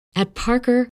At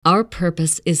Parker, our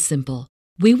purpose is simple.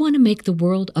 We want to make the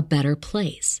world a better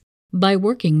place by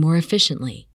working more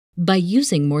efficiently, by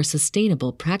using more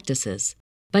sustainable practices,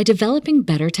 by developing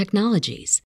better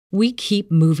technologies. We keep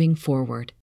moving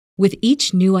forward. With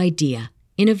each new idea,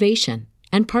 innovation,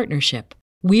 and partnership,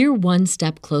 we're one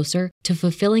step closer to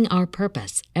fulfilling our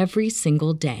purpose every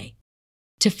single day.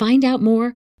 To find out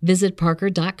more, visit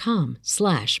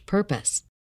parker.com/purpose.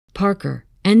 Parker,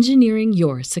 engineering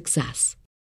your success.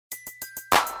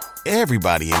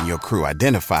 Everybody in your crew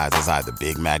identifies as either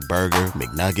Big Mac Burger,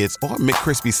 McNuggets, or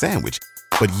McCrispy Sandwich.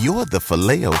 But you're the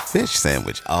Filet-O-Fish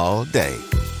Sandwich all day.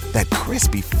 That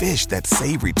crispy fish, that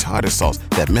savory tartar sauce,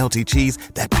 that melty cheese,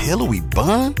 that pillowy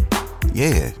bun.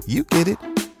 Yeah, you get it.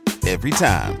 Every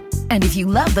time. And if you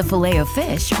love the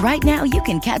Filet-O-Fish, right now you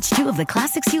can catch 2 of the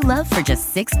classics you love for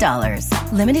just $6.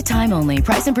 Limited time only.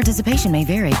 Price and participation may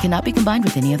vary. Cannot be combined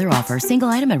with any other offer. Single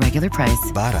item at regular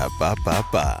price.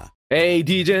 Ba-da-ba-ba-ba. Hey,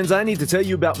 DJs, I need to tell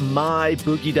you about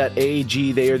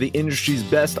MyBookie.ag. They are the industry's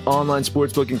best online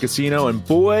sportsbook and casino, and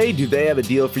boy, do they have a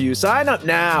deal for you. Sign up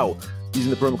now using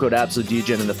the promo code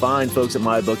AbsoluteDGen, and the fine folks at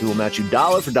MyBookie will match you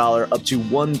dollar for dollar up to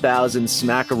 1,000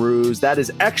 smackaroos. That is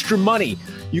extra money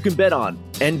you can bet on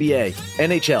NBA,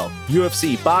 NHL,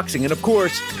 UFC, boxing, and of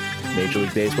course, Major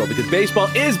League Baseball, because baseball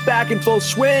is back in full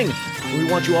swing. And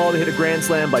we want you all to hit a grand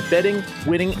slam by betting,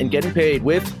 winning, and getting paid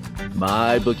with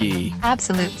MyBookie.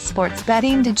 Absolute sports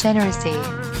betting degeneracy.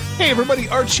 Hey everybody,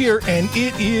 Arch here, and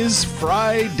it is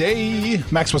Friday.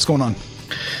 Max, what's going on?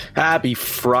 Happy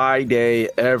Friday,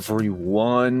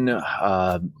 everyone.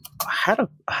 I had a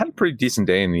pretty decent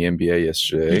day in the NBA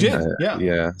yesterday. You did?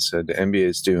 Yeah. So the NBA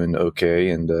is doing okay,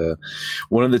 and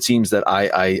one of the teams that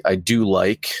I do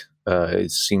like,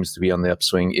 it seems to be on the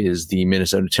upswing, is the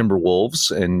Minnesota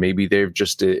Timberwolves, and maybe they're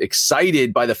just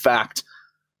excited by the fact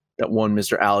that one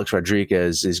Mr. Alex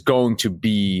Rodriguez is going to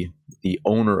be the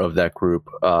owner of that group.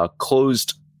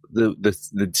 Closed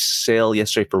the sale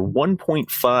yesterday for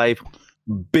 $1.5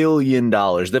 billion.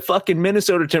 The fucking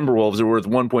Minnesota Timberwolves are worth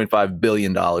 $1.5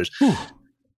 billion.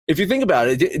 If you think about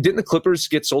it, didn't the Clippers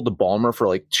get sold to Ballmer for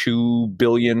like $2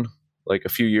 billion like a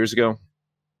few years ago?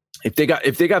 If they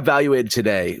got valuated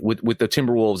today with the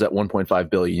Timberwolves at $1.5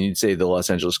 billion, you'd say the Los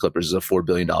Angeles Clippers is a $4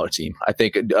 billion team. I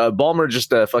think Ballmer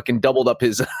just fucking doubled up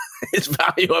his his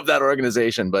value of that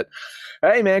organization. But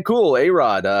hey, man, cool.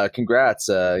 A-Rod, congrats.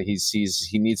 He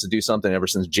needs to do something ever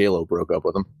since J-Lo broke up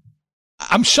with him.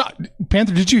 I'm shocked.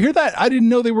 Panther, did you hear that? I didn't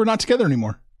know they were not together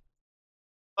anymore.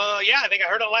 Yeah, I think I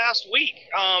heard it last week.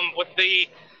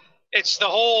 It's the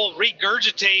whole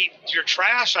regurgitate your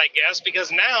trash, I guess,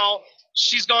 because now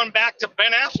she's gone back to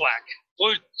Ben Affleck,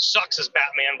 who sucks as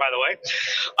Batman, by the way.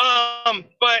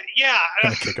 But yeah, I'm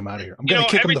gonna kick him out of here. I'm gonna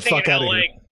kick him the fuck out of here.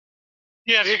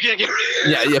 Yeah.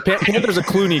 Panther's a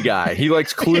Clooney guy. He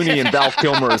likes Clooney and Val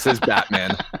Kilmer as his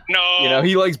Batman. No,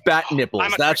 he likes bat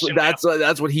nipples. That's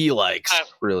what he likes.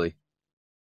 Really.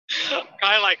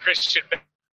 I like Christian Bale.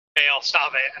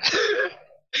 Stop it.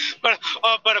 but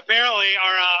apparently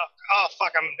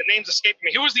the name's escaping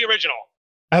me. Who was the original?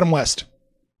 Adam West.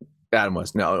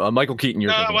 No, Michael Keaton. You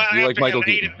like Michael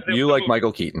Keaton. You like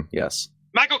Michael Keaton. Yes.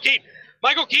 Michael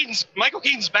Keaton's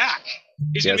back.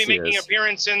 He's going to be making an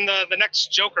appearance in the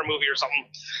next Joker movie or something.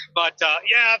 But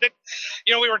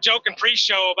we were joking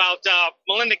pre-show about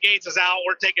Melinda Gates is out.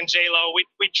 We're taking J-Lo.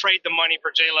 We trade the money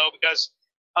for J-Lo because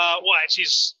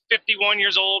she's 51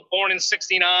 years old, born in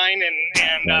 '69, and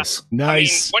nice. I mean,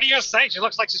 what are you gonna say? She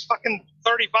looks like she's fucking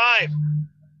 35.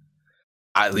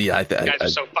 You guys are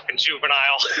so fucking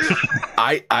juvenile.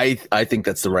 I think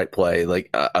that's the right play.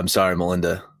 Like, I'm sorry,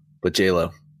 Melinda, but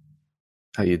J-Lo,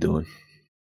 how you doing?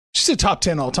 She's a top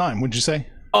 10 all time, would you say?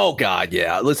 Oh God,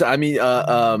 yeah. Listen, I mean,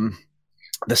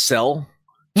 The Cell.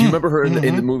 Do you remember her in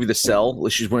the movie The Cell?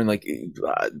 She's wearing like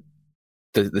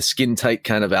the skin tight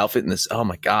kind of outfit in this. Oh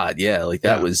my God, yeah, like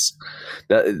that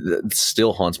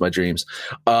still haunts my dreams.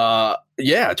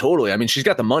 Yeah, totally. I mean, she's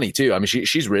got the money too. I mean,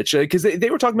 she's rich because they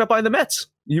were talking about buying the Mets.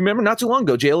 You remember not too long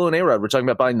ago, J-Lo and A-Rod were talking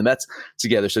about buying the Mets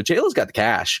together. So J-Lo's got the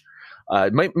cash.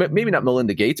 Maybe not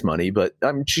Melinda Gates money, but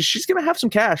I mean, she's gonna have some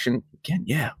cash. And again,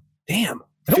 yeah, damn.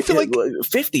 I don't feel like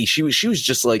 50. She was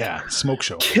just like smoke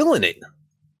show, killing it.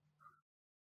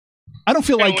 I don't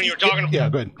feel like when you were talking. Yeah,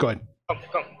 go ahead.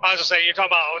 I was just saying, you're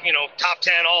talking about top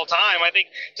 10 all time. I think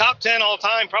top 10 all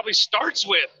time probably starts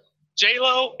with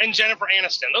J-Lo and Jennifer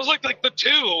Aniston. Those look like the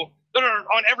two that are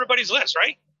on everybody's list,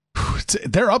 right?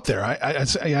 They're up there.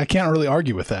 I can't really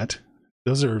argue with that.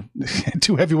 Those are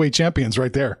two heavyweight champions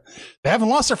right there. They haven't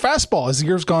lost their fastball as the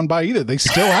years gone by either. They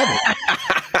still have it.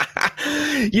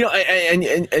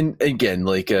 And again,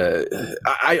 like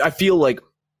I feel like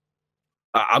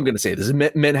I'm going to say this: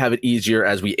 men have it easier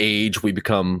as we age. We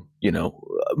become,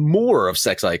 more of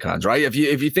sex icons, right? If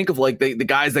you think of like the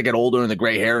guys that get older and the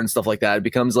gray hair and stuff like that, it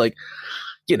becomes like,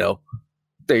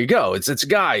 there you go. It's a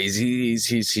guy. He's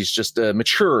just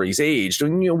mature. He's aged.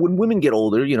 And when women get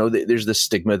older, there's this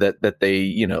stigma that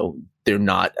they, they're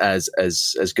not as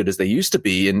good as they used to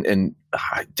be. And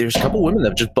there's a couple women that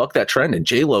have just bucked that trend, and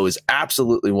J-Lo is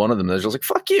absolutely one of them. They're just like,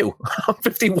 fuck you. I'm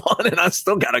 51 and I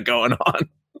still got it going on.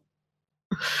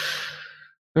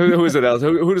 Who is it else?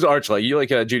 Who does Arch like? You like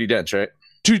Judi Dench, right?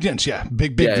 Judi Dench, yeah.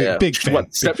 Big fan.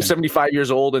 What, big 75 years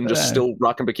old and just still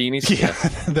rocking bikinis? Yeah,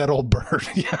 that old bird.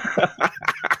 Yeah.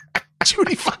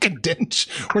 Judi fucking Dench.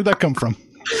 Where'd that come from?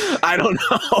 I don't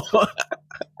know.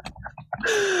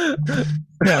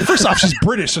 Yeah, first off, she's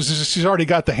British, so she's already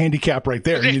got the handicap right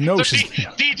there. So she's...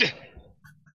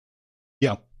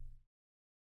 Yeah.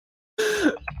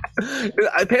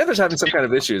 Panthers having some kind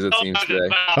of issues, it seems today.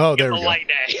 Oh, there we go.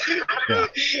 Yeah.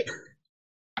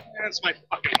 That's my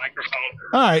fucking microphone.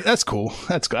 All right, that's cool.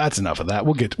 That's enough of that.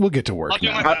 We'll get to work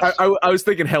now. I was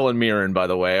thinking Helen Mirren, by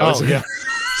the way. Yeah.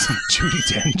 Judi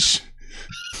Dench.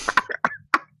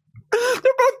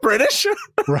 They're both British.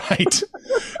 Right.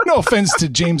 No offense to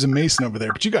James and Mason over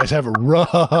there, but you guys have a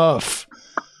rough.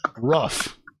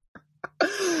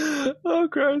 Oh,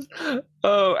 Christ.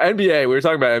 Oh, NBA. We were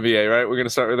talking about NBA, right? We're going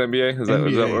to start with NBA? Is that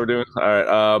what we're doing? All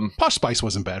right. Posh Spice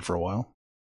wasn't bad for a while.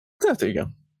 Yeah, there you go.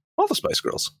 All the Spice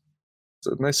Girls. It's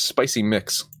a nice spicy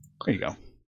mix. There you go.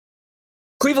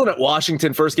 Cleveland at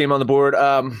Washington, first game on the board.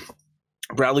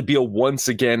 Bradley Beal once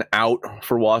again out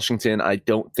for Washington. I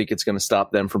don't think it's going to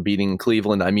stop them from beating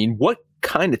Cleveland. I mean, what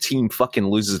kind of team fucking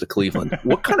loses to Cleveland?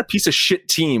 What kind of piece of shit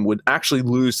team would actually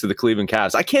lose to the Cleveland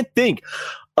Cavs? I can't think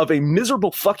of a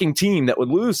miserable fucking team that would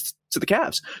lose to the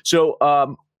Cavs. So,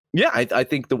 I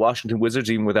think the Washington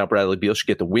Wizards, even without Bradley Beal, should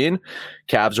get the win.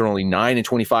 Cavs are only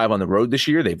 9-25 on the road this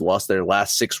year. They've lost their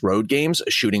last 6 road games,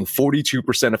 shooting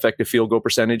 42% effective field goal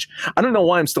percentage. I don't know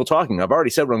why I'm still talking. I've already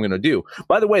said what I'm going to do.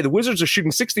 By the way, the Wizards are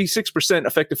shooting 66%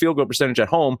 effective field goal percentage at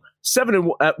home,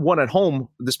 7-1 at home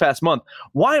this past month.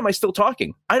 Why am I still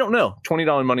talking? I don't know.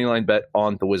 $20 money line bet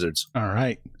on the Wizards. All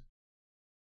right.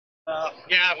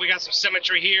 We got some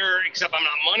symmetry here, except I'm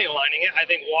not money lining it. I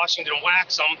think Washington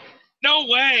whacks them. No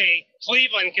way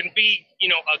Cleveland can beat,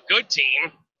 a good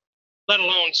team, let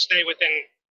alone stay within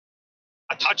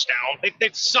a touchdown. They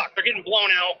suck. They're getting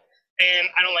blown out, and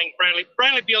I don't think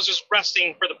Bradley Beal's just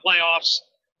resting for the playoffs.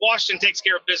 Washington takes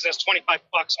care of business, $25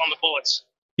 on the Bullets.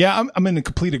 Yeah, I'm in a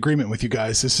complete agreement with you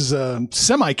guys. This is a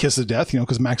semi-kiss of death,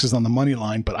 because Max is on the money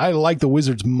line, but I like the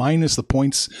Wizards minus the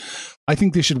points. I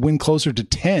think they should win closer to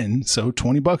 10, so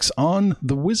 $20 on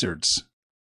the Wizards.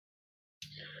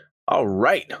 All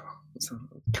right.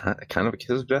 Kind of a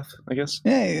kiss of death, I guess.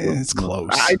 Yeah, it's close.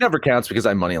 It never counts because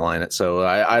I money line it, so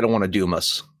I don't want to doom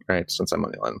us, right? Since I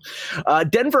money line.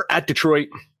 Denver at Detroit.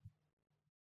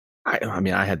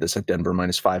 I had this at Denver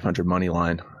minus 500 money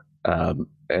line,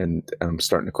 and I'm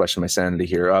starting to question my sanity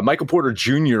here. Michael Porter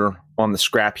Jr. on the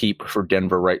scrap heap for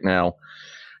Denver right now.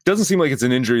 Doesn't seem like it's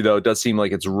an injury though. It does seem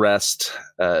like it's rest.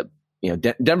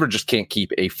 Denver just can't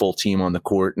keep a full team on the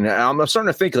court. And I'm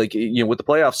starting to think with the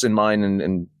playoffs in mind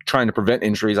and trying to prevent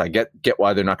injuries, I get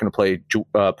why they're not going to play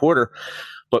Porter,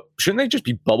 but shouldn't they just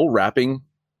be bubble wrapping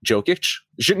Jokic?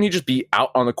 Shouldn't he just be out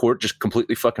on the court, just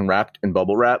completely fucking wrapped in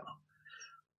bubble wrap?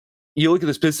 You look at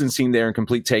this Pistons team there in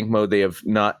complete tank mode. They have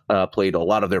not played a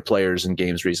lot of their players in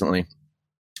games recently.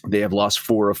 They have lost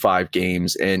 4 of 5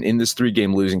 games. And in this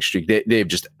 3-game losing streak, they've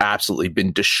just absolutely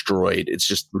been destroyed. It's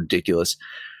just ridiculous.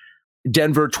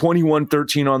 Denver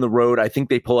 21-13 on the road. I think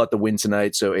they pull out the win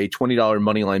tonight. So a $20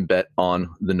 money line bet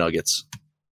on the Nuggets.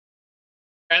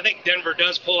 I think Denver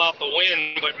does pull out the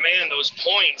win, but man, those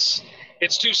points,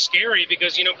 it's too scary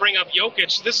because, bring up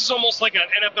Jokic. This is almost like an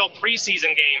NFL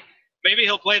preseason game. Maybe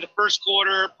he'll play the first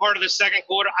quarter, part of the second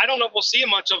quarter. I don't know if we'll see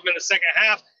much of him in the second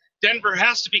half. Denver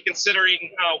has to be considering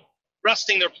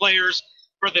resting their players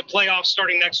for the playoffs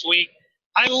starting next week.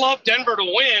 I love Denver to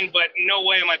win, but no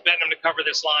way am I betting them to cover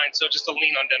this line. So just a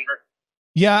lean on Denver.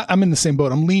 Yeah, I'm in the same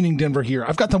boat. I'm leaning Denver here.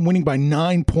 I've got them winning by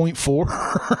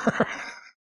 9.4.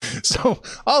 So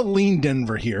I'll lean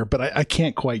Denver here, but I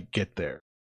can't quite get there.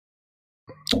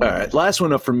 All right. Last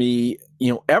one up for me.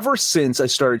 Ever since I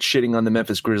started shitting on the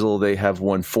Memphis Grizzlies, they have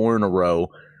won 4 in a row.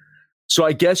 So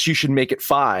I guess you should make it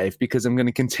 5 because I'm going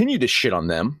to continue to shit on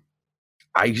them.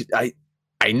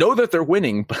 I know that they're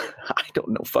winning, but I don't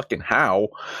know fucking how.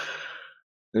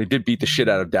 They did beat the shit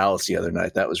out of Dallas the other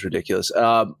night. That was ridiculous.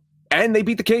 And they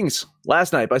beat the Kings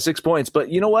last night by 6 points. But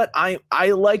you know what? I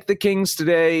like the Kings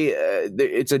today.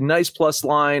 It's a nice plus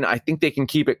line. I think they can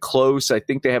keep it close. I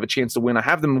think they have a chance to win. I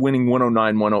have them winning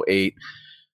 109-108.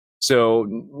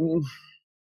 So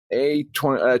a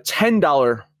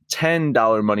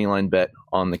 $10 money line bet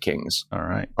on the Kings. All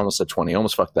right. Almost at 20.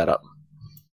 Almost fucked that up.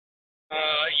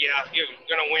 Yeah, you're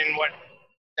going to win, what,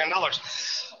 $10?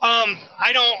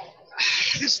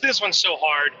 This one's so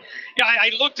hard. Yeah,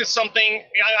 I looked at something.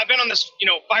 I've been on this,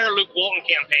 fire Luke Walton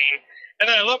campaign, and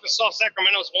then I looked and saw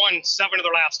Sacramento's won 7 of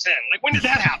their last 10. Like, when did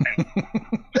that happen?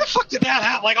 When the fuck did that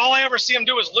happen? Like, all I ever see them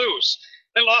do is lose.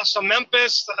 They lost to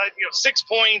Memphis, 6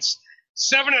 points.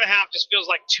 7.5 just feels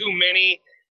like too many.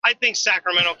 I think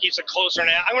Sacramento keeps it closer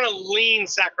now. I want to lean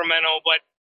Sacramento, but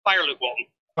fire Luke Walton.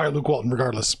 Fire Luke Walton,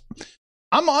 regardless.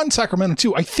 I'm on Sacramento,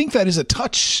 too. I think that is a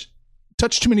touch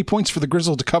too many points for the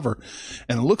Grizzlies to cover.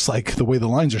 And it looks like the way the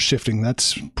lines are shifting,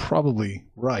 that's probably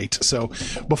right. So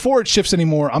before it shifts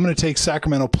anymore, I'm going to take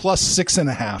Sacramento plus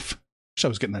 6.5. Wish I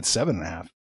was getting that 7.5.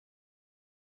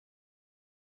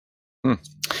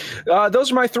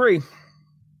 Those are my 3.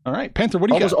 All right, Panther, what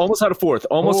do you got? Almost out of fourth.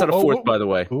 Almost out of fourth, by the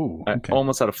way. Ooh, okay.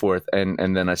 Almost out of fourth. And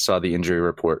then I saw the injury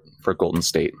report for Golden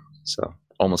State. So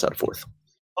almost out of fourth.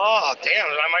 Oh, damn.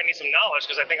 I might need some knowledge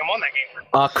because I think I'm on that game.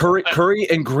 Curry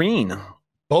and Green.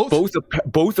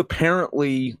 Both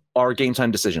apparently are game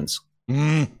time decisions.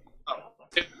 Because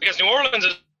New Orleans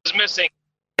is missing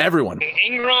everyone.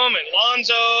 Ingram and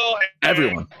Lonzo.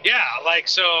 Everyone. Yeah,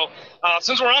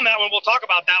 since we're on that one, we'll talk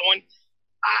about that one.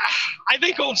 I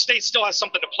think Golden State still has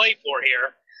something to play for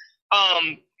here.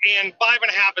 And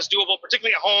 5.5 is doable,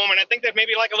 particularly at home. And I think that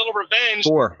maybe like a little revenge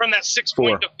from that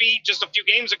 6-point defeat just a few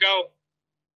games ago.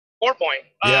 4 point.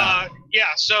 Yeah.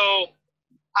 So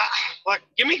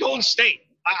give me Golden State.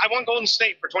 I want Golden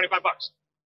State for $25.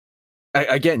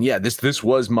 Again, yeah, this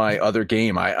was my other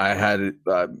game. I had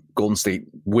Golden State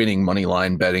winning money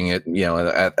line, betting it,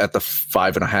 at the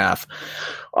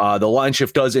 5.5. The line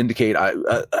shift does indicate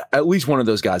at least one of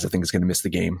those guys I think is going to miss the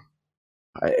game,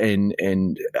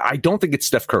 and I don't think it's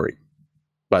Steph Curry.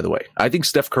 By the way, I think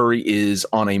Steph Curry is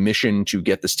on a mission to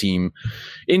get this team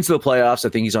into the playoffs. I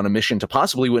think he's on a mission to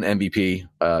possibly win MVP.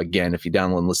 Again, if you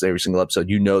download and listen to every single episode,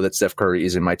 you know that Steph Curry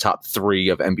is in my top 3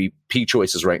 of MVP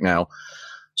choices right now.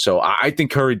 So I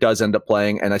think Curry does end up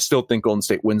playing, and I still think Golden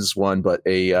State wins this one, but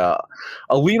a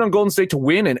lean on Golden State to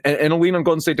win and a lean on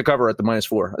Golden State to cover at the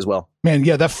 -4 as well. Man,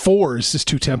 yeah, that 4 is just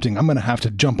too tempting. I'm going to have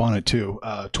to jump on it too.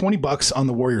 $20 on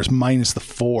the Warriors minus the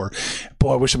 4.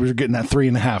 Boy, I wish we were getting that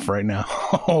 3.5 right now.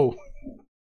 Oh.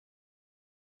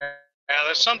 Yeah,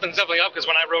 there's something definitely up because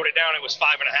when I wrote it down, it was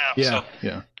 5.5. Yeah, so,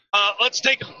 yeah. Let's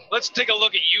take a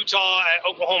look at Utah at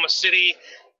Oklahoma City.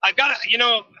 I've got to, I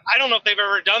don't know if they've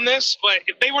ever done this, but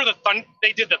if they were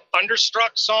they did the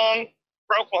Thunderstruck song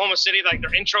for Oklahoma City, like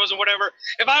their intros and whatever.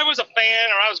 If I was a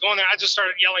fan or I was going there, I just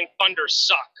started yelling "Thunder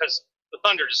suck" because the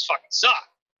Thunder just fucking suck.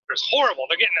 They're horrible.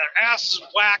 They're getting their asses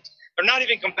whacked. They're not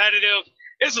even competitive.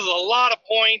 This is a lot of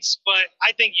points, but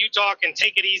I think Utah can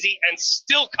take it easy and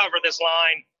still cover this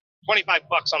line.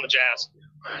 $25 on the Jazz.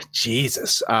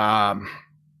 Jesus. I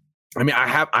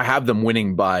have them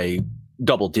winning by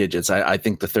double digits. I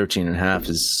think the 13.5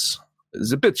 is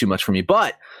a bit too much for me.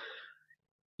 But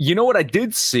you know what I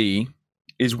did see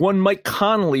is one Mike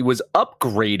Conley was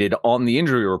upgraded on the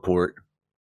injury report.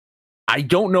 I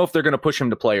don't know if they're going to push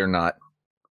him to play or not,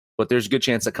 but there's a good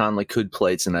chance that Conley could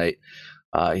play tonight.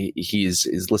 He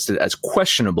is listed as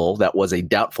questionable. That was a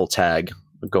doubtful tag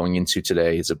going into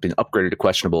today. He's been upgraded to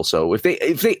questionable. So if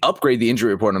they upgrade the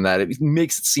injury report on that, it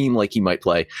makes it seem like he might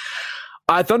play.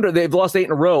 Thunder, they've lost 8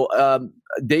 in a row. I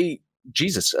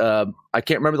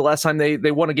can't remember the last time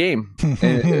they won a game.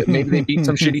 Maybe they beat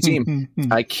some shitty team.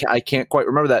 I can't quite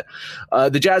remember that.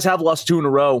 The Jazz have lost 2 in a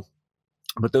row,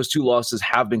 but those 2 losses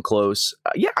have been close.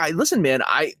 Listen, man,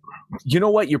 you know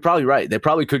what? You're probably right. They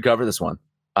probably could cover this one.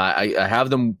 I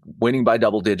have them winning by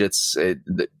double digits.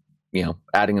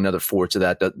 Adding another 4 to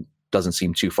that doesn't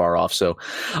seem too far off. So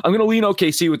I'm going to lean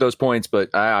OKC with those points,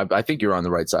 but I think you're on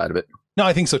the right side of it. No,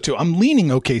 I think so too. I'm leaning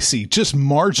OKC just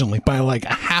marginally by like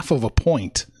 0.5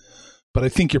 point, but I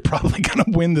think you're probably going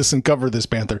to win this and cover this,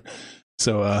 Panther.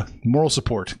 So moral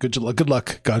support. Good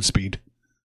luck. Godspeed.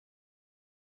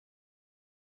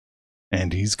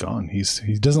 And he's gone. He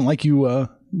doesn't like you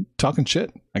talking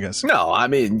shit, I guess. No, I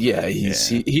mean, yeah, he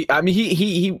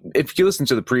if you listen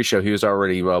to the pre-show, he was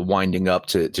already winding up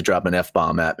to drop an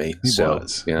F-bomb at me. He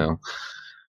was. Yeah.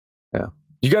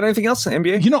 You got anything else in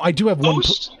NBA? I do have one.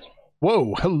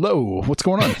 Whoa, hello. What's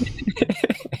going on?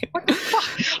 What the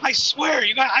fuck? I swear,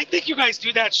 you guys. I think you guys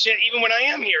do that shit even when I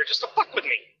am here, just to fuck with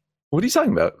me. What are you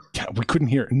talking about? Yeah, we couldn't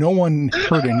hear it. No one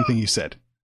heard anything you said.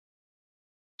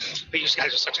 These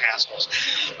guys are such assholes.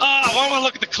 I want to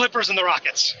look at the Clippers and the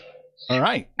Rockets. All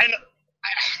right. And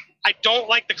I don't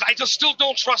like I just still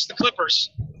don't trust the Clippers.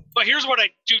 But here's what I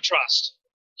do trust.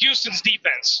 Houston's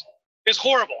defense is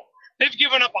horrible. They've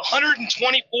given up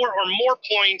 124 or more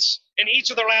points in each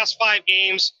of their last 5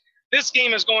 games. This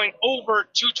game is going over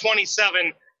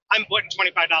 227. I'm putting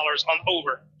 $25 on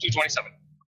over 227.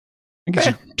 I guess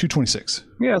 226.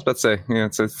 Yeah, I was about to say. Yeah,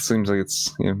 it seems like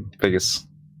it's Vegas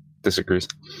disagrees.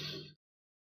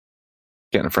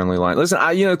 Getting a friendly line. Listen,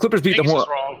 Clippers beat Vegas the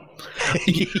Hornets.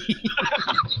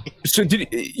 So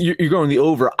you're going the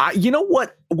over. You know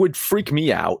what would freak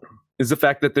me out is the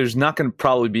fact that there's not going to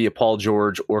probably be a Paul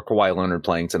George or Kawhi Leonard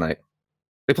playing tonight.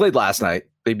 They played last night.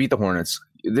 They beat the Hornets.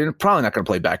 They're probably not going to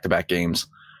play back-to-back games.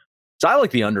 So I like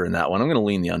the under in that one. I'm going to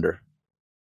lean the under.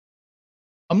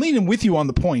 I'm leaning with you on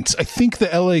the points. I think the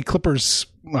LA Clippers,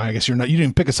 well, I guess you're not, you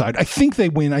didn't pick a side. I think they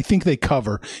win. I think they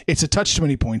cover. It's a touch too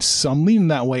many points. So I'm leaning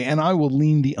that way, and I will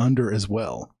lean the under as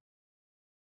well.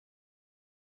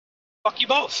 Fuck you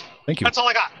both. Thank you. That's all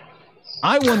I got.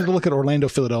 I wanted to look at Orlando,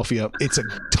 Philadelphia. It's a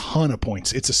ton of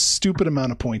points. It's a stupid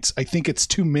amount of points. I think it's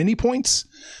too many points.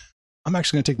 I'm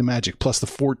actually going to take the Magic plus the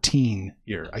 14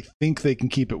 here. I think they can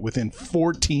keep it within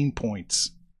 14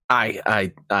 points.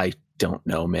 I don't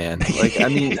know, man. Like, I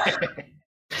mean,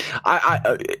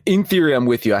 I in theory, I'm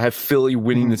with you. I have Philly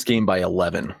winning this game by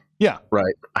 11. Yeah.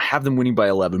 Right. I have them winning by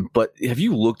 11. But have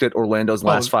you looked at Orlando's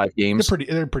last 5 games?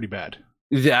 They're pretty bad.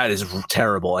 That is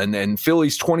terrible. And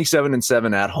Philly's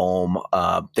 27-7 at home.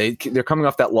 They're coming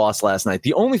off that loss last night.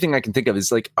 The only thing I can think of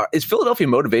is is Philadelphia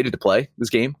motivated to play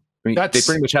this game? I mean, they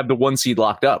pretty much have the 1 seed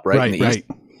locked up, right? Right.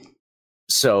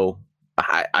 So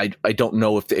I don't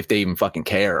know if they even fucking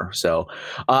care. So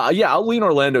I'll lean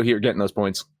Orlando here, getting those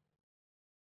points.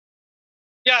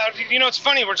 Yeah, it's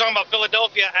funny. We're talking about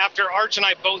Philadelphia after Arch and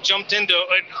I both jumped into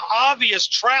an obvious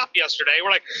trap yesterday.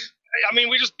 We're like, I mean,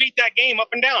 we just beat that game up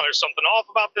and down. There's something off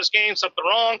about this game, something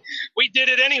wrong. We did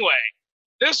it anyway.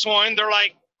 This one, they're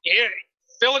like, yeah,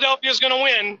 Philadelphia's going to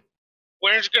win.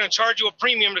 We're just going to charge you a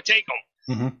premium to take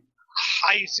them. Mm-hmm.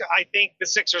 I think the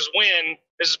Sixers win.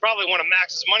 This is probably one of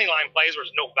Max's money line plays.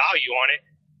 There's no value on it.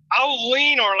 I'll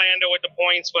lean Orlando with the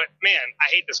points, but man, I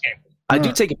hate this game. I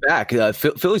do take it back.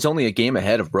 Philly's only a game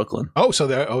ahead of Brooklyn. Oh, so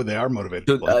they are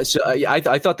motivated.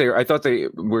 I thought they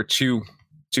were two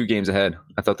games ahead.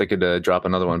 I thought they could drop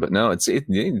another one, but no, they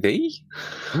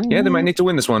might need to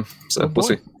win this one. So we'll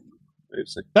see.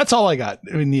 That's all I got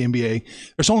in the NBA.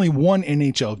 There's only one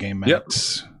NHL game,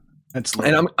 Max. Yep.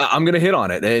 And I'm going to hit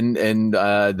on it, and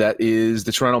that is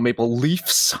the Toronto Maple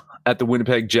Leafs at the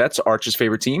Winnipeg Jets, Arch's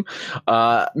favorite team.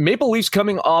 Maple Leafs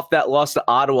coming off that loss to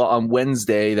Ottawa on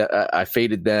Wednesday. That I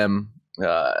faded them.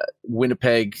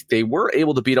 Winnipeg, they were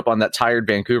able to beat up on that tired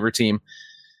Vancouver team.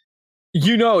 If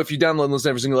you download and listen to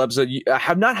every single episode, I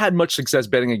have not had much success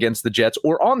betting against the Jets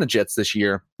or on the Jets this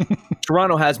year.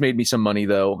 Toronto has made me some money,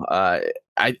 though.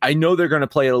 I know they're going to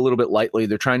play it a little bit lightly.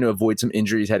 They're trying to avoid some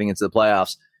injuries heading into the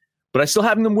playoffs. But I still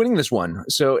have them winning this one.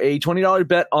 So a $20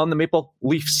 bet on the Maple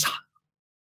Leafs.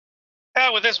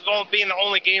 Yeah, with this being the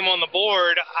only game on the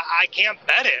board, I can't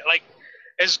bet it. Like,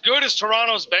 as good as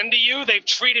Toronto's been to you, they've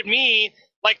treated me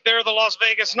like they're the Las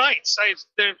Vegas Knights.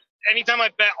 Anytime I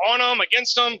bet on them,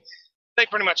 against them, they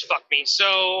pretty much fuck me.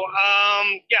 So,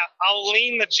 I'll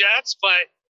lean the Jets, but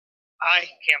I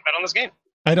can't bet on this game.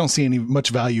 I don't see any much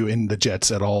value in the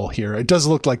Jets at all here. It does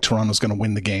look like Toronto's going to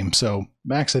win the game. So,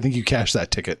 Max, I think you cashed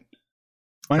that ticket.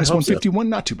 Minus 151,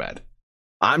 not too bad.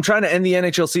 I'm trying to end the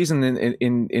NHL season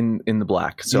in the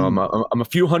black. So I'm a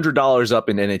few $100s up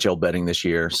in NHL betting this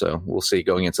year. So we'll see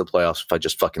going into the playoffs if I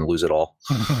just fucking lose it all.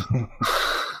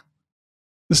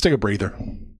 Let's take a breather.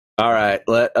 All right,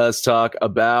 let us talk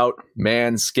about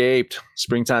Manscaped.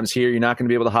 Springtime's here. You're not going to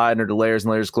be able to hide under the layers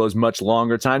and layers of clothes much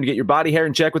longer. Time to get your body hair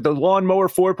in check with the Lawnmower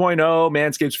 4.0,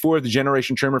 Manscaped's 4th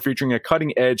generation trimmer featuring a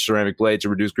cutting-edge ceramic blade to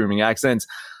reduce grooming accidents.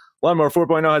 Lawnmower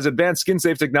 4.0 has advanced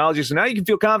skin-safe technology, so now you can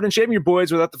feel confident shaving your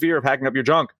boys without the fear of hacking up your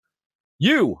junk.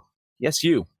 You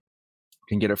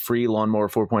can get a free Lawnmower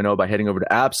 4.0 by heading over to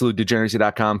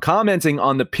AbsoluteDegeneracy.com, commenting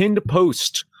on the pinned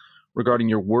post regarding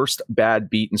your worst bad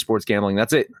beat in sports gambling.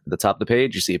 That's it. At the top of the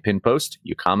page, you see a pinned post.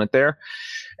 You comment there.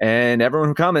 And everyone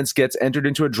who comments gets entered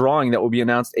into a drawing that will be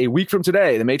announced a week from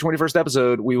today. The May 21st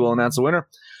episode, we will announce the winner.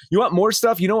 You want more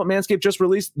stuff? You know what Manscaped just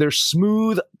released? Their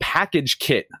Smooth Package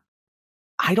Kit.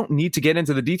 I don't need to get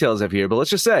into the details of here, but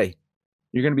let's just say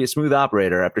you're going to be a smooth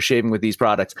operator after shaving with these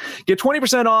products. Get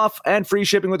 20% off and free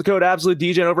shipping with the code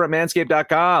AbsoluteDegen over at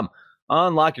Manscaped.com.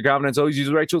 Unlock your confidence. Always use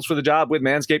the right tools for the job with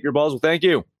Manscaped. Your balls will thank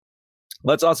you.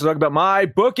 Let's also talk about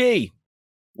MyBookie.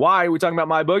 Why are we talking about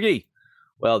MyBookie?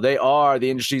 Well, they are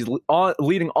the industry's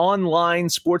leading online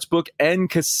sportsbook and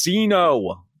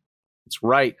casino. That's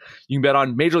right. You can bet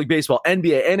on Major League Baseball,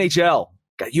 NBA, NHL,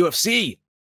 got UFC.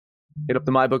 Hit up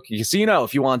the MyBookie casino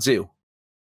if you want to.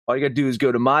 All you got to do is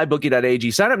go to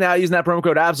mybookie.ag. Sign up now using that promo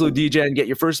code AbsoluteDJ and get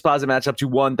your first deposit match up to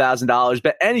 $1,000.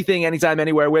 Bet anything, anytime,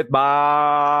 anywhere with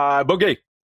MyBookie.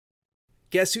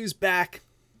 Guess who's back?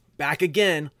 Back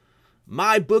again.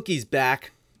 MyBookie's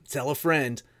back. Tell a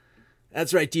friend.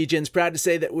 That's right, DJ's proud to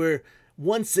say that we're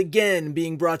once again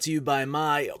being brought to you by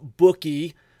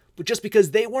MyBookie. But just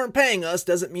because they weren't paying us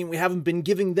doesn't mean we haven't been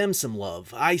giving them some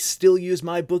love. I still use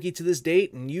MyBookie to this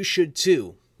date, and you should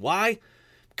too. Why?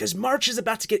 Because March is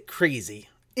about to get crazy.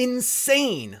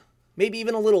 Insane. Maybe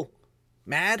even a little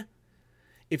mad.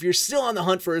 If you're still on the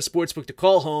hunt for a sportsbook to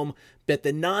call home, bet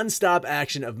the non-stop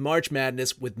action of March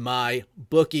Madness with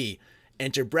MyBookie.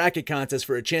 Enter bracket contests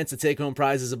for a chance to take home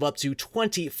prizes of up to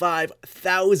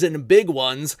 25,000 big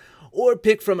ones, or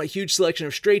pick from a huge selection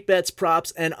of straight bets,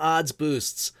 props, and odds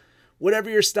boosts. Whatever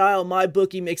your style,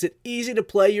 MyBookie makes it easy to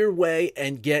play your way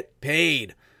and get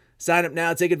paid. Sign up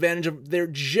now, take advantage of their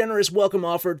generous welcome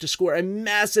offer to score a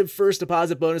massive first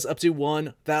deposit bonus up to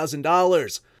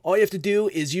 $1,000. All you have to do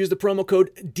is use the promo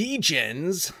code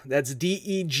DEGENS, that's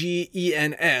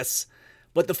DEGENS,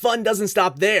 but the fun doesn't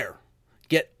stop there.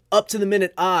 Get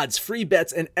up-to-the-minute odds, free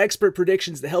bets, and expert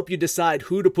predictions to help you decide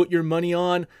who to put your money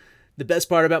on. The best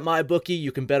part about MyBookie,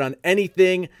 you can bet on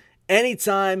anything,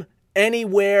 anytime,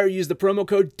 anywhere. Use the promo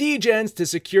code DEGENS to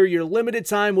secure your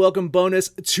limited-time welcome bonus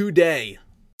today.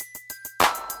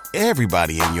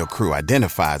 Everybody in your crew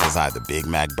identifies as either Big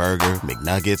Mac Burger,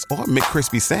 McNuggets, or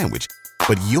McCrispy Sandwich.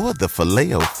 But you're the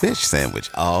Filet-O-Fish Sandwich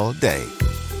all day.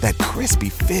 That crispy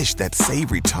fish, that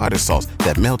savory tartar sauce,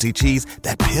 that melty cheese,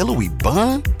 that pillowy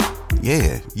bun.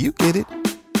 Yeah, you get it.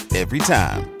 Every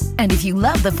time. And if you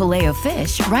love the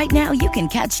Filet-O-Fish, right now you can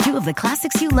catch two of the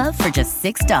classics you love for just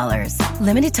 $6.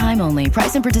 Limited time only.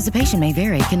 Price and participation may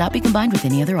vary. Cannot be combined with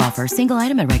any other offer. Single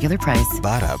item at regular price.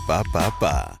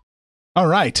 Ba-da-ba-ba-ba. All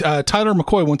right. Tyler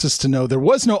McCoy wants us to know there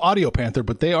was no Audio Panther,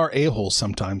 but they are a-holes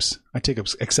sometimes. I take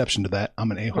exception to that.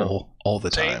 I'm an a-hole all the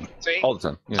time. See? All the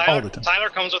time. Yeah. Tyler, All the time. Tyler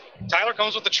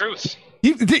comes with the truth.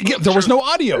 There was no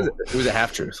audio. It was a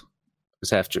half-truth. It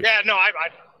was half-truth. Yeah, no, I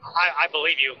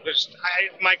believe you.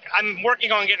 I'm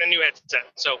working on getting a new headset,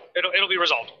 so it'll be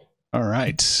resolved. All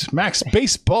right. Max,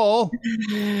 baseball.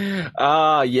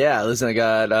 Yeah. Listen, I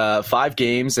got 5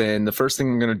 games, and the first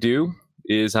thing I'm going to do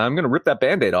is I'm going to rip that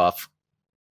Band-Aid off.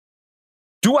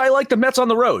 Do I like the Mets on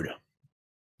the road?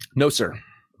 No, sir.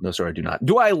 No, sir, I do not.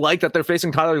 Do I like that they're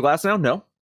facing Tyler Glass now? No.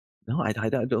 No, I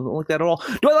don't like that at all.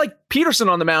 Do I like Peterson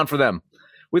on the mound for them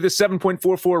with his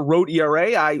 7.44 road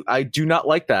ERA? I do not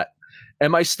like that.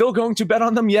 Am I still going to bet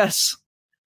on them? Yes.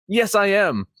 Yes, I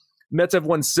am. Mets have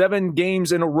won 7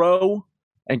 games in a row.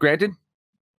 And granted,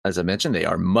 as I mentioned, they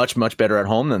are much, much better at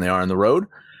home than they are on the road.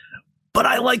 But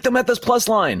I like them at this plus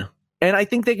line. And I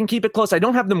think they can keep it close. I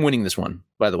don't have them winning this one,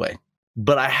 by the way.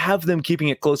 But I have them keeping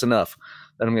it close enough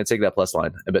that I'm going to take that plus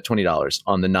line. I bet $20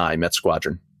 on the Nye Mets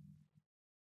squadron.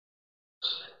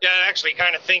 Yeah, I actually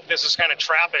kind of think this is kind of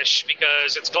trappish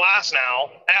because it's Glass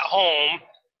now at home,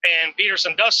 and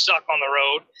Peterson does suck on the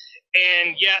road.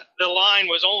 And yet the line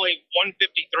was only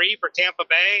 153 for Tampa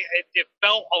Bay. It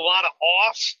felt a lot of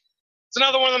off. It's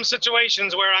another one of them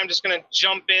situations where I'm just going to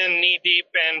jump in knee deep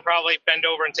and probably bend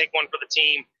over and take one for the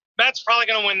team. Mets probably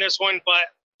going to win this one, but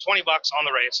 $20 on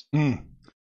the Rays.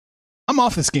 I'm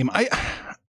off this game. I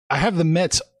have the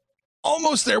Mets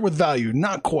almost there with value.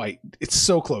 Not quite. It's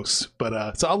so close.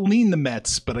 But so I'll lean the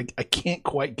Mets, but I can't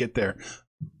quite get there.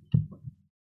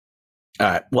 All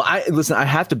right. Well, I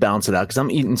have to balance it out because I'm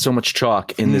eating so much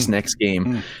chalk in this next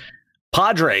game.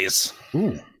 Padres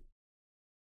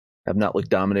have not looked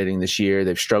dominating this year.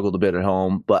 They've struggled a bit at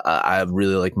home, but I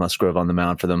really like Musgrove on the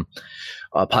mound for them.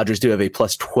 Padres do have a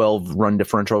plus 12 run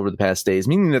differential over the past days,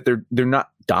 meaning that they're not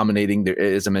dominating.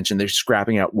 As I mentioned, they're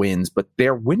scrapping out wins, but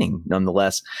they're winning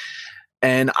nonetheless.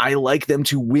 And I like them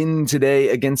to win today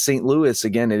against St. Louis.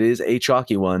 Again, it is a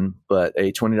chalky one, but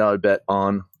a $20 bet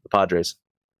on the Padres.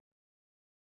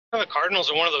 The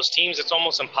Cardinals are one of those teams that's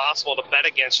almost impossible to bet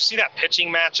against. You see that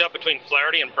pitching matchup between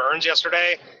Flaherty and Burns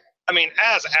yesterday? I mean,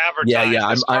 as advertised.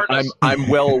 Yeah. I'm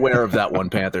well aware of that one,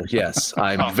 Panther. Yes,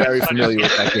 I'm very familiar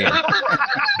with that game.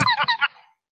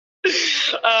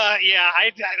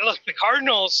 Look, the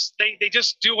Cardinals, they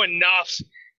just do enough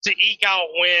to eke out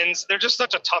wins. They're just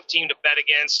such a tough team to bet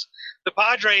against. The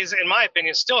Padres, in my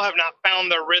opinion, still have not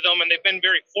found their rhythm, and they've been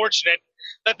very fortunate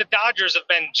that the Dodgers have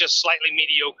been just slightly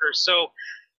mediocre. So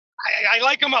I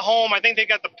like them at home. I think they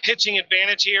got the pitching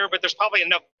advantage here, but there's probably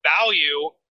enough value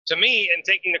to me in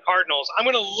taking the Cardinals. I'm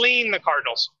going to lean the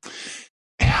Cardinals.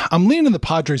 I'm leaning the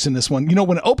Padres in this one.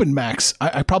 When it opened, Max,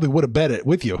 I probably would have bet it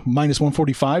with you. Minus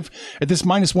 145. At this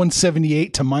minus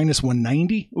 178 to minus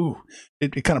 190, ooh,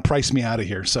 it kind of priced me out of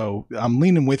here. So I'm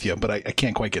leaning with you, but I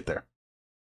can't quite get there.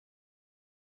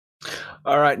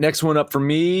 All right, next one up for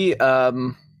me.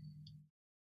 Let's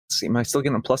see, am I still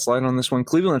getting a plus line on this one?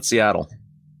 Cleveland, Seattle.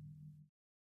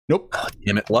 Nope. Oh,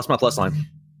 damn it, lost my plus line.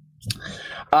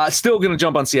 Still going to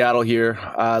jump on Seattle here.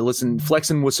 Listen,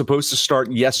 Flexen was supposed to start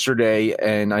yesterday,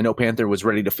 and I know Panther was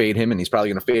ready to fade him, and he's probably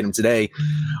going to fade him today.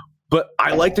 But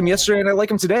I liked him yesterday, and I like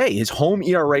him today. His home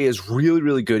ERA is really,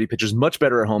 really good. He pitches much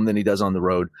better at home than he does on the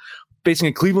road. Facing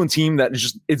a Cleveland team that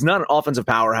is it's not an offensive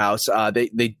powerhouse.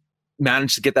 They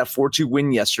managed to get that 4-2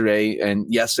 win yesterday, and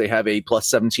yes, they have a plus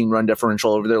 17 run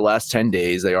differential over their last 10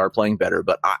 days. They are playing better,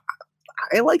 but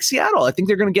I like Seattle. I think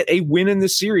they're going to get a win in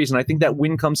this series, and I think that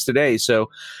win comes today. So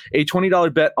a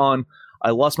 $20 bet on, I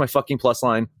lost my fucking plus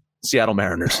line, Seattle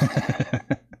Mariners.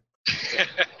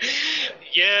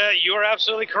 Yeah, you are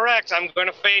absolutely correct. I'm going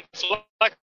to fade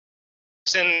Flex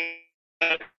and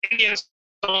Indians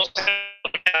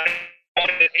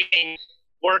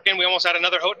working. We almost had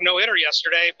another no-hitter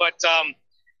yesterday, but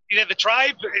the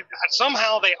Tribe,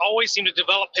 somehow they always seem to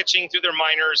develop pitching through their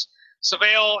minors.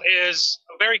 Savale is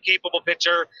a very capable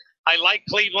pitcher. I like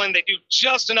Cleveland. They do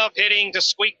just enough hitting to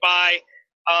squeak by,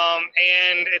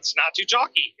 and it's not too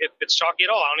chalky. If it's chalky at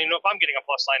all, I don't even know if I'm getting a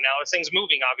plus line now. This thing's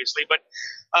moving, obviously. But,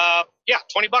 yeah,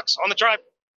 $20 on the Tribe.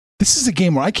 This is a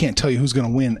game where I can't tell you who's going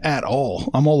to win at all.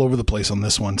 I'm all over the place on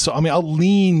this one. So, I'll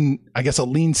lean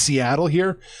Seattle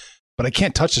here, but I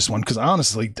can't touch this one because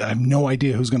honestly, I have no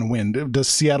idea who's going to win. Does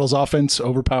Seattle's offense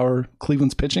overpower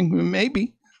Cleveland's pitching?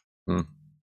 Maybe.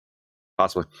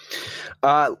 Possibly.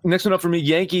 Next one up for me,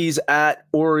 Yankees at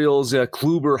Orioles.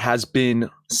 Kluber has been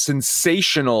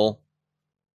sensational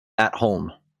at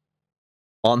home.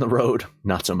 On the road,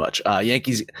 not so much.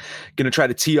 Yankees going to try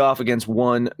to tee off against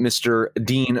one Mr.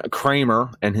 Dean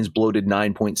Kramer and his bloated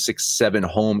 9.67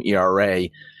 home ERA.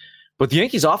 But the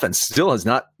Yankees offense still has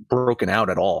not broken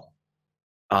out at all.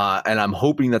 And I'm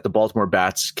hoping that the Baltimore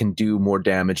bats can do more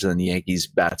damage than the Yankees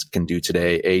bats can do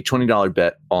today. A $20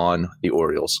 bet on the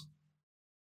Orioles.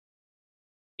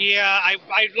 Yeah, I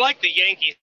like the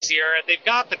Yankees here. They've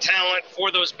got the talent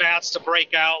for those bats to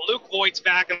break out. Luke Voigt's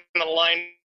back in the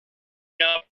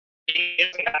lineup.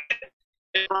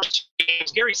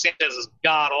 Gary Sanchez is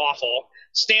god awful.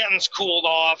 Stanton's cooled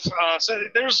off. So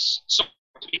there's some.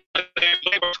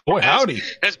 Boy, howdy.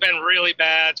 Has been really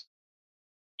bad.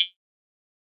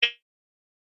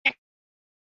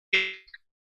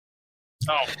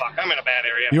 Oh, fuck. I'm in a bad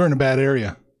area. You're in a bad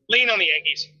area. Lean on the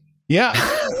Yankees. Yeah.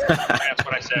 That's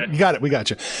what I said. You got it. We got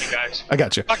you. You guys. I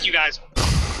got you. Fuck you guys.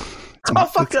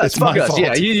 Fuck us. It's my fault.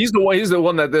 Yeah, he's the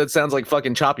one that sounds like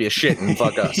fucking choppy as shit and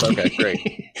fuck us. Okay,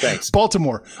 great. Thanks.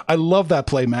 Baltimore. I love that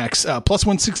play, Max. Plus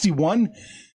 161.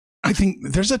 I think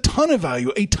there's a ton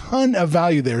of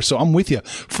value there. So I'm with you.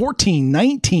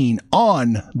 14-19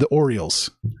 on the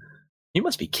Orioles. You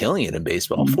must be killing it in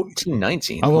baseball.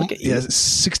 14-19. Look at you. Yeah,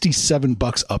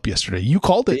 $67 up yesterday. You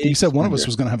called it. You said one of us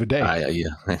was going to have a day. Yeah.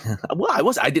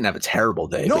 Well, I didn't have a terrible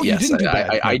day. No, but yes, you didn't do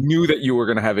bad. I knew that you were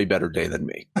going to have a better day than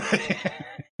me.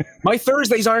 My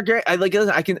Thursdays aren't great. I can look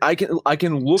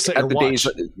at the days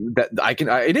that I can.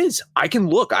 It is. I can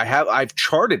look. I've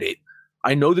charted it.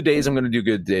 I know the days I'm going to do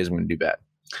good, the days I'm going to do bad.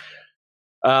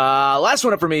 Last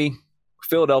one up for me: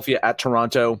 Philadelphia at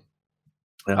Toronto.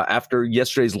 After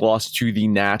yesterday's loss to the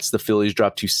Nats, the Phillies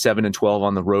dropped to 7-12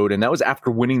 on the road, and that was after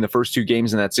winning the first two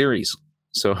games in that series.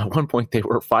 So at one point they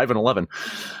were 5-11.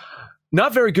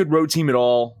 Not very good road team at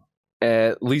all.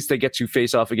 At least they get to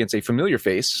face off against a familiar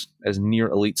face, as near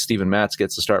elite Steven Matz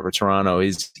gets to start for Toronto.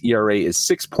 His ERA is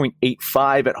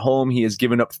 6.85 at home. He has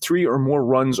given up 3 or more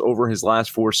runs over his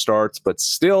last 4 starts, but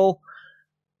still,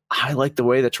 I like the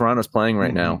way that Toronto's playing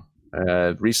right now.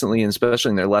 Recently, and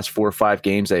especially in their last 4 or 5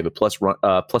 games, they have a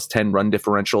plus 10 run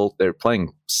differential. They're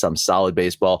playing some solid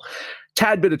baseball.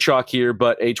 Tad bit of chalk here,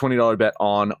 but a $20 bet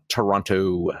on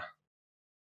Toronto.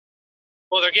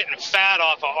 Well, they're getting fat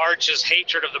off of Arch's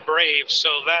hatred of the Braves,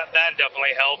 so that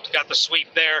definitely helped. Got the sweep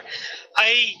there.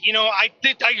 I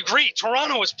agree.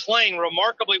 Toronto is playing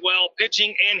remarkably well,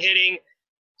 pitching and hitting.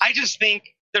 I just think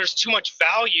there's too much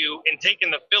value in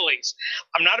taking the Phillies.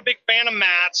 I'm not a big fan of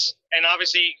Matz, and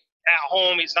obviously at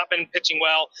home he's not been pitching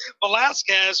well.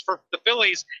 Velasquez for the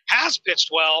Phillies has pitched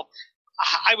well.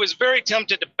 I was very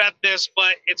tempted to bet this,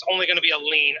 but it's only going to be a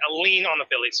lean on the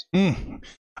Phillies.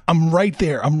 I'm right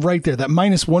there. That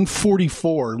minus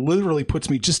 144 literally puts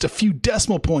me just a few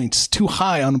decimal points too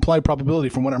high on implied probability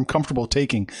from what I'm comfortable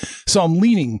taking. So I'm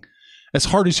leaning as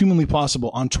hard as humanly possible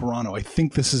on Toronto. I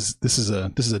think this is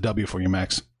a W for you,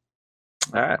 Max.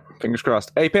 All right, fingers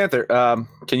crossed. Hey, Panther,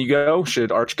 can you go?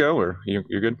 Should Arch go, or you're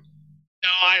good? No,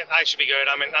 I should be good.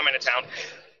 I'm in a town.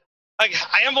 I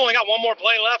have only got one more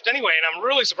play left anyway, and I'm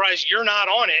really surprised you're not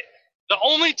on it. The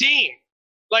only team,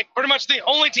 like pretty much the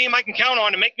only team I can count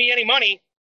on to make me any money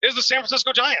is the San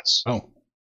Francisco Giants. Oh.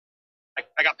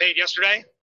 I got paid yesterday.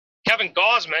 Kevin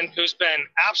Gausman, who's been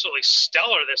absolutely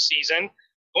stellar this season,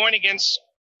 going against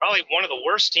probably one of the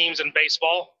worst teams in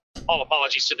baseball. All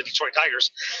apologies to the Detroit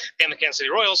Tigers and the Kansas City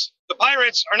Royals. The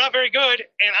Pirates are not very good,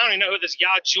 and I don't even know who this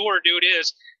Yajur dude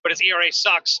is, but his ERA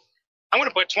sucks. I'm going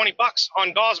to put $20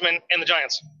 on Gausman and the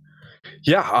Giants.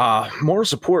 Yeah, more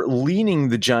support leaning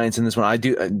the Giants in this one. I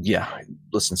do.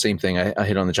 Listen, same thing. I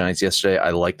hit on the Giants yesterday. I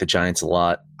like the Giants a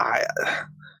lot.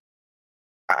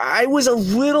 I was a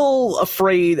little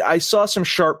afraid. I saw some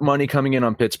sharp money coming in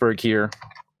on Pittsburgh here.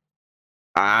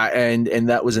 And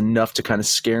that was enough to kind of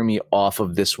scare me off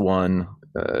of this one.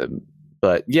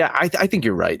 But yeah, I think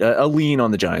you're right. A lean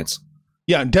on the Giants.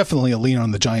 Yeah, definitely a lean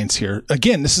on the Giants here.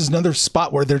 Again, this is another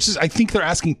spot where I think they're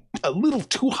asking a little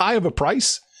too high of a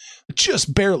price,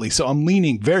 just barely. So I'm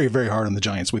leaning very, very hard on the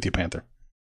Giants with you, Panther.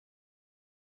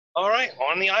 All right,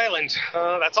 on the island.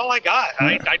 That's all I got.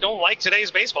 I don't like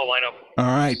today's baseball lineup. All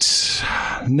right.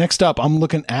 Next up, I'm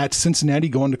looking at Cincinnati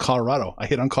going to Colorado. I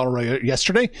hit on Colorado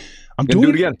yesterday. I'm doing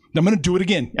it again. I'm going to do it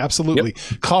again. Absolutely.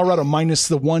 Yep. Colorado minus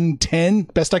the 110.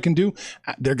 Best I can do.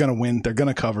 They're going to win. They're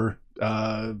going to cover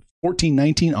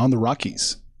 14-19 on the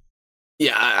Rockies.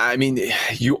 Yeah, I mean,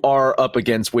 you are up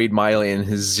against Wade Miley and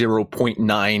his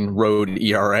 0.9 road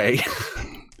ERA.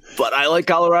 But I like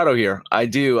Colorado here. I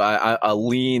do. I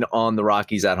lean on the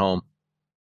Rockies at home.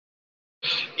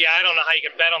 Yeah, I don't know how you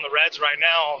can bet on the Reds right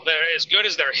now. They're as good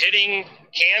as their hitting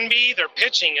can be. Their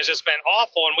pitching has just been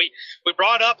awful. And we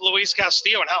brought up Luis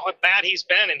Castillo and how bad he's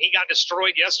been, and he got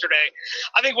destroyed yesterday.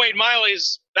 I think Wade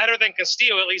Miley's better than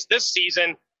Castillo, at least this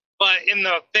season. But in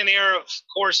the thin air of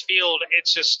Coors Field,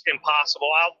 it's just impossible.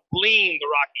 I'll lean the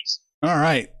Rockies. All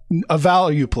right. A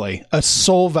value play, a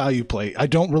sole value play. I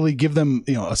don't really give them,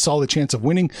 a solid chance of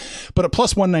winning, but at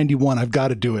plus 191, I've got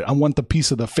to do it. I want the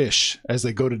piece of the fish as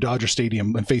they go to Dodger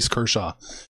Stadium and face Kershaw.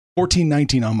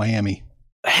 14-19 on Miami.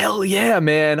 Hell yeah,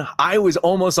 man. I was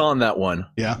almost on that one.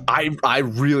 Yeah. I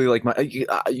really like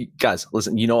guys,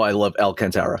 listen, I love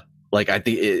Alcantara. Like, I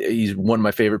think he's one of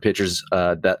my favorite pitchers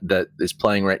that is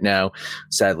playing right now.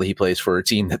 Sadly, he plays for a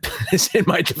team that is in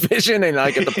my division, and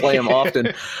I get to play him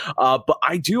often. But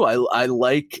I do. I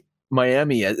like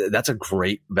Miami. That's a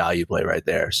great value play right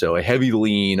there. So a heavy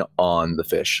lean on the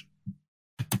fish.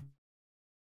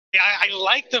 Yeah, I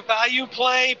like the value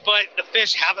play, but the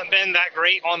fish haven't been that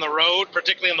great on the road,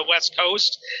 particularly on the West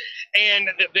Coast. And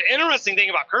the interesting thing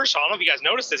about Kershaw, I don't know if you guys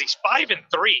noticed this, he's 5-3.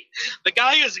 The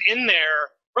guy is in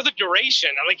there for the duration.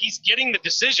 He's getting the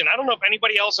decision. I don't know if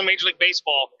anybody else in Major League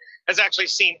Baseball has actually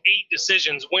seen 8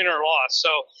 decisions, win or loss. So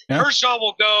yeah. Kershaw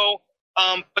will go,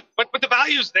 but the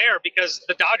value's there because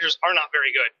the Dodgers are not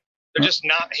very good. They're just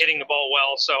not hitting the ball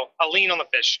well. So I'll lean on the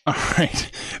fish. All right.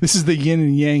 This is the yin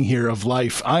and yang here of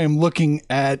life. I am looking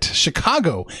at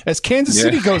Chicago as Kansas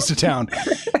City goes to town.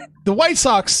 The White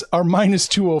Sox are minus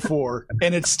 204,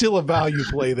 and it's still a value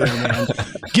play there, man.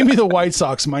 Give me the White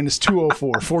Sox minus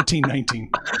 204, 14-19.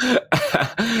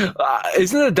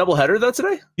 Isn't it a doubleheader, though,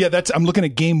 today? Yeah, I'm looking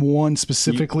at game 1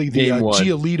 specifically, the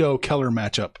Giolito-Keller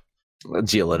matchup.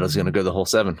 Giolito's going to go the whole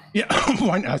 7. Yeah,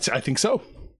 why not? I think so.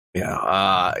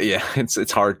 Yeah,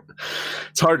 it's hard.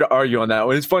 It's hard to argue on that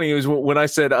one. It's funny. It was when I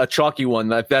said a chalky one.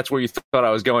 That's where you thought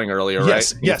I was going earlier,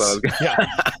 right? Yes. Yeah.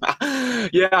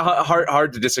 Yeah.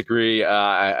 Hard to disagree.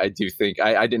 I do think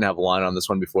I didn't have a line on this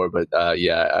one before, but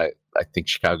I think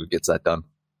Chicago gets that done.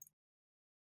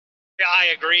 Yeah, I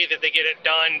agree that they get it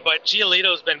done, but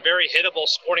Giolito's been very hittable,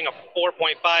 sporting a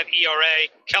 4.5 ERA.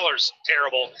 Keller's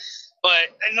terrible, but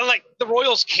the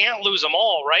Royals can't lose them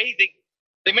all, right?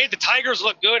 They made the Tigers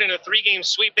look good in a 3-game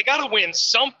sweep. They got to win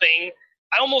something.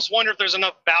 I almost wonder if there's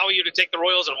enough value to take the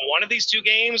Royals in one of these 2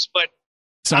 games, but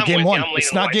it's not game 1.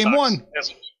 It's not game 1.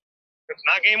 It's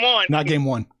not game 1. Not game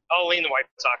 1. I'll lean the White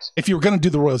Sox. If you were going to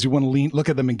do the Royals, you want to look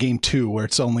at them in game 2, where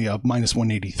it's only a minus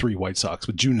 183 White Sox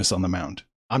with Junis on the mound.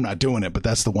 I'm not doing it, but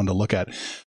that's the one to look at.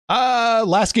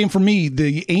 Last game for me,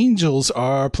 the Angels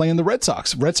are playing the Red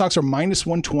Sox. Red Sox are minus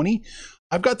 120.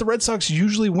 I've got the Red Sox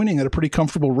usually winning at a pretty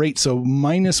comfortable rate, so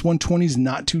minus 120 is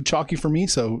not too chalky for me.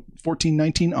 So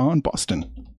 14-19 on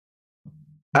Boston.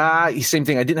 Same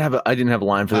thing. I didn't have a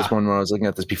line for this one when I was looking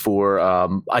at this before.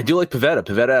 I do like Pivetta.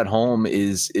 Pivetta at home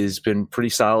is been pretty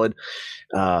solid.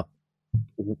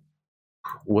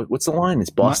 What's the line? It's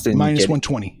Boston minus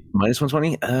 120. Minus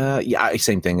 120. Yeah,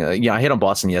 same thing. I hit on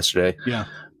Boston yesterday. Yeah.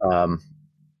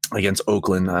 Against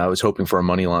Oakland, I was hoping for a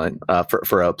money line,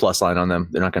 for a plus line on them.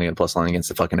 They're not going to get a plus line against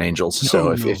the fucking Angels.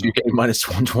 So if you get minus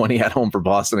 120 at home for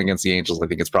Boston against the Angels, I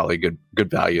think it's probably good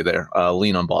value there.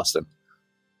 Lean on Boston.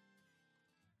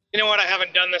 You know what? I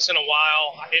haven't done this in a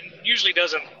while. It usually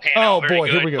doesn't pan out very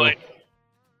good. Here we go. But,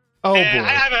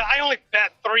 I only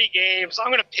bet 3 games.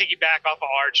 I'm going to piggyback off of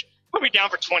Arch. Put me down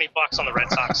for $20 on the Red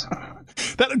Sox.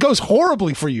 That goes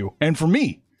horribly for you and for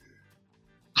me.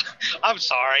 I'm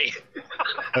sorry.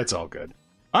 That's all good.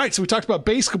 All right, so we talked about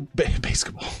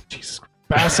basketball. Jesus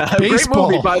Christ. Great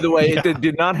movie, by the way. Yeah. It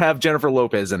did not have Jennifer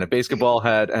Lopez in it. Basketball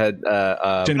had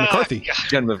Jenny McCarthy.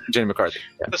 Jenny McCarthy.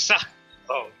 Yeah.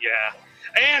 Oh yeah.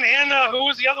 And who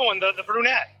was the other one? The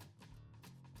brunette.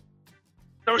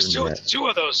 There was two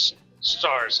of those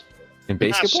stars in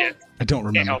basketball. I don't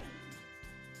remember.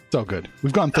 It's all good.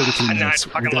 We've gone 33 minutes.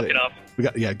 I can look it up.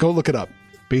 Go look it up.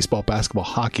 Baseball, basketball,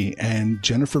 hockey, and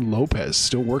Jennifer Lopez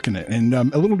still working it, and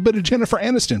a little bit of Jennifer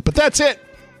Aniston. But that's it.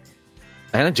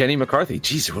 And Jenny McCarthy.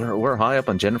 Jeez, we're high up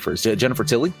on Jennifer's. Jennifer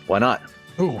Tilly. Why not?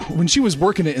 Oh, when she was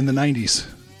working it in the 90s.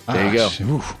 There you go.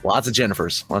 Lots of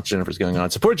Jennifers going on.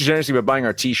 Support Degeneracy by buying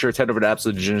our t-shirts. Head over to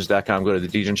AbsoluteDegenerates.com. Go to the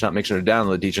Degen Shop. Make sure to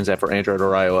download the Degens app for Android or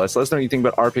iOS. Let us know what you think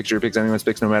about our picks, your picks, anyone's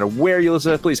picks, no matter where you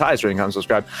listen. Please, highest rating, comment,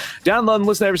 subscribe. Download and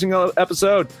listen to every single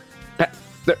episode.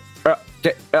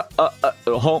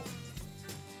 Home.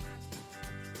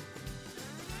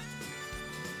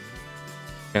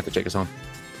 You have to take us home.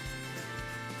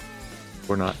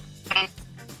 We're not.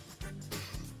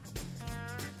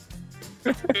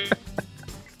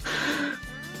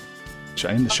 Should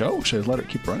I end the show? Should I let it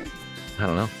keep running? I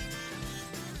don't know.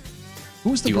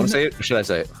 Who's the? Do you want to say it, or should I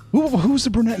say it? Who was the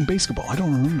brunette in basketball? I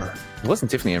don't remember. It wasn't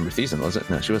Tiffany Amber Thiessen, was it?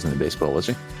 No, she wasn't in baseball, was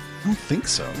she? I don't think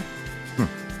so.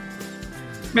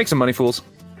 Make some money, fools.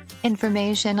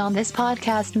 Information on this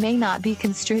podcast may not be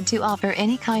construed to offer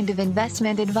any kind of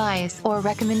investment advice or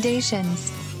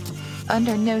recommendations.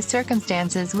 Under no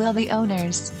circumstances will the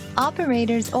owners,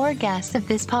 operators, or guests of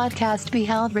this podcast be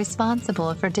held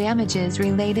responsible for damages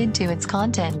related to its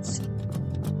contents.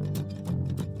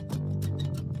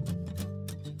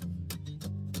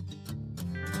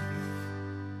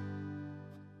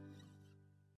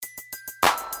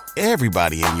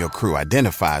 Everybody in your crew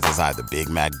identifies as either Big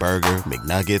Mac Burger,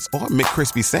 McNuggets, or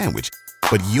McCrispy Sandwich.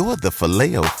 But you're the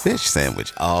Filet-O-Fish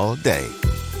Sandwich all day.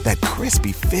 That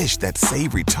crispy fish, that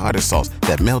savory tartar sauce,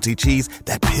 that melty cheese,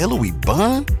 that pillowy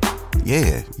bun.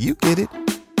 Yeah, you get it.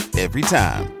 Every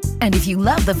time. And if you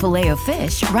love the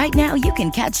Filet-O-Fish, right now you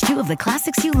can catch 2 of the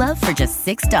classics you love for just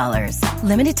 $6.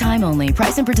 Limited time only.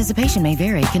 Price and participation may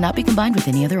vary. Cannot be combined with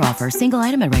any other offer. Single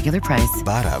item at regular price.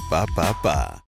 Ba-da-ba-ba-ba.